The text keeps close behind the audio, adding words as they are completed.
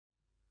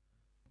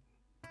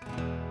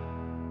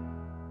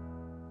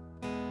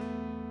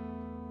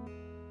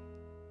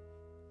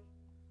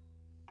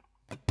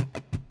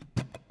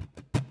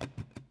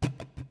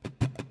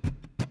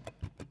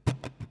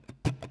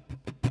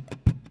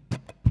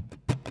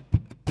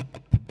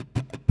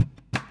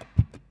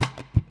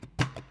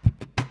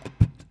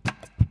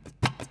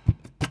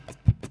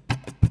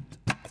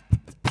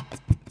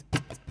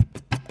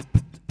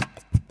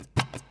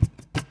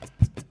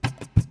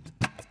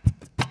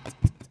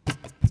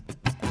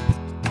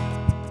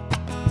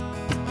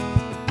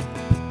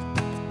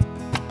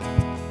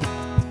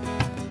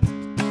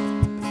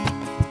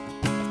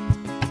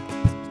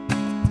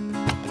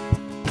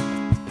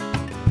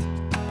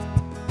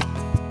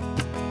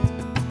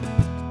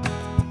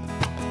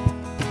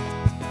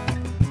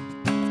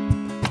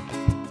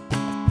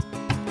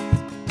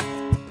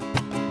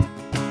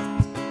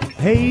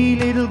Hey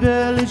little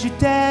girl, is your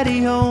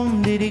daddy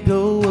home? Did he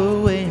go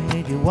away and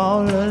leave you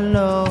all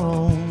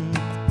alone?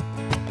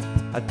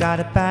 I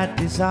got a bad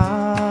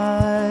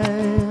desire.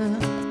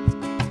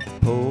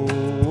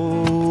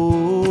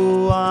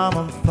 Oh, I'm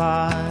on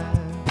fire.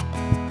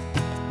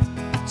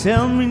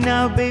 Tell me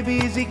now, baby,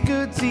 is he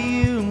good to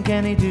you? And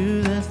can he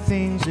do the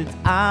things that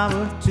I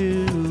would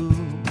do?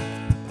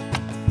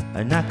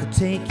 And I could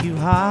take you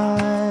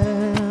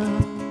higher.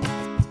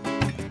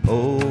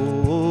 Oh,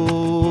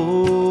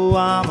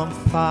 I'm on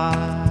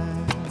fire.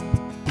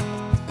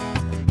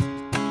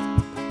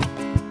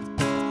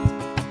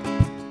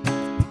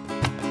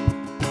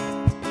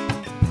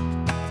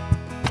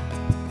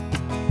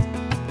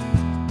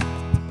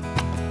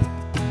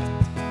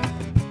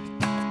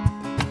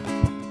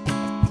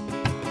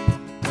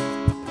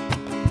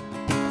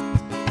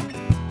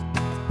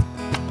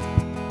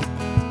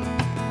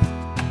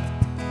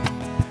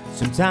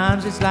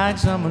 Sometimes it's like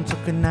someone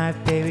took a knife,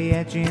 baby,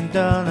 at you and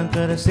dull, and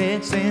cut a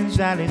 6-inch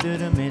valley through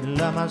the middle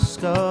of my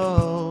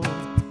skull.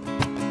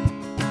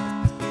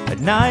 At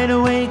night I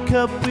wake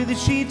up with the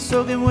sheets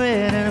soaking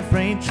wet and a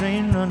freight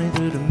train running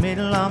through the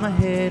middle of my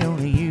head.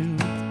 Only you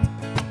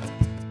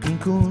can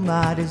cool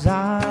my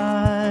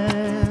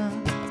desire.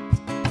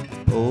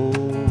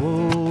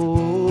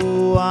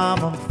 Oh,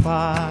 I'm on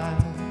fire.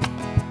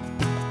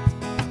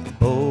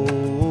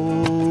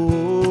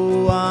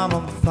 Oh, I'm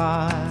on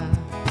fire.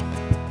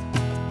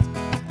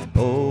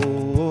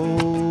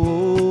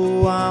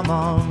 Oh, I'm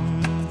on